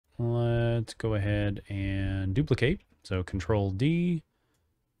let's go ahead and duplicate. So Control D,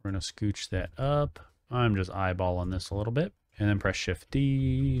 we're gonna scooch that up. I'm just eyeballing this a little bit. And then press Shift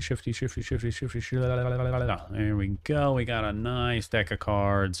D, Shifty. There we go. We got a nice deck of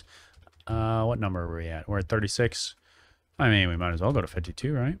cards. What number are we at? We're at 36. I mean, we might as well go to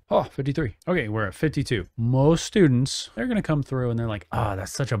 52, right? Oh, 53. Okay, we're at 52. Most students, they're going to come through and they're like, ah,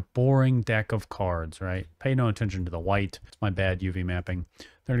 that's such a boring deck of cards, right? Pay no attention to the white. It's my bad UV mapping.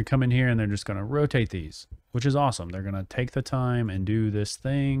 They're going to come in here and they're just going to rotate these, which is awesome. They're going to take the time and do this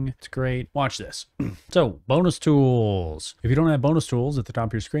thing. It's great. Watch this. So, bonus tools. If you don't have bonus tools at the top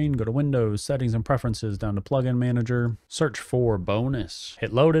of your screen, go to Windows, Settings and Preferences, down to Plugin Manager, search for bonus.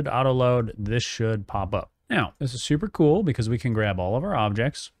 Hit loaded, auto load. This should pop up. Now, this is super cool because we can grab all of our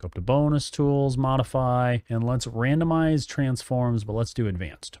objects, go up to bonus tools, modify, and let's randomize transforms, but let's do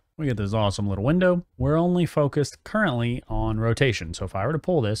advanced. We get this awesome little window. We're only focused currently on rotation. So if I were to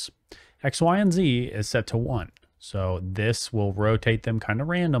pull this, X, Y, and Z is set to 1. So this will rotate them kind of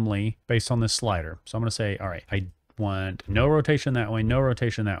randomly based on this slider. So I'm going to say, all right, I want no rotation that way, no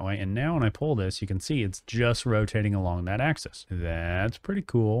rotation that way. And now when I pull this, you can see it's just rotating along that axis. That's pretty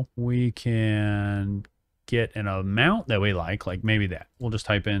cool. We can get an amount that we like maybe that. We'll just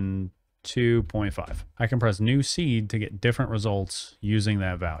type in 2.5. I can press new seed to get different results using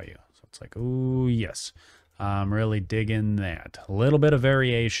that value. So it's like, oh yes, I'm really digging that. A little bit of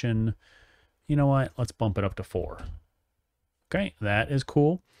variation. You know what? Let's bump it up to 4. Okay, that is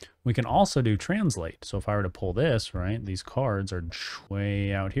cool. We can also do translate. So if I were to pull this, right, these cards are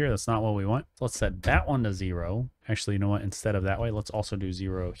way out here. That's not what we want. So let's set that one to 0. Actually, you know what? Instead of that way, let's also do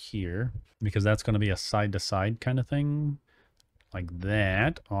 0 here because that's going to be a side-to-side kind of thing like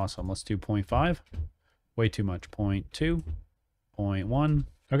that. Awesome. Let's do 0.5. Way too much. 0.2, 0.1.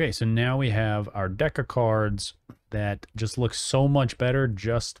 Okay, so now we have our deck of cards that just looks so much better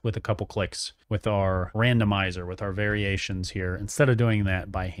just with a couple clicks with our randomizer, with our variations here, instead of doing that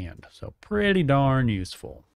by hand. So pretty darn useful.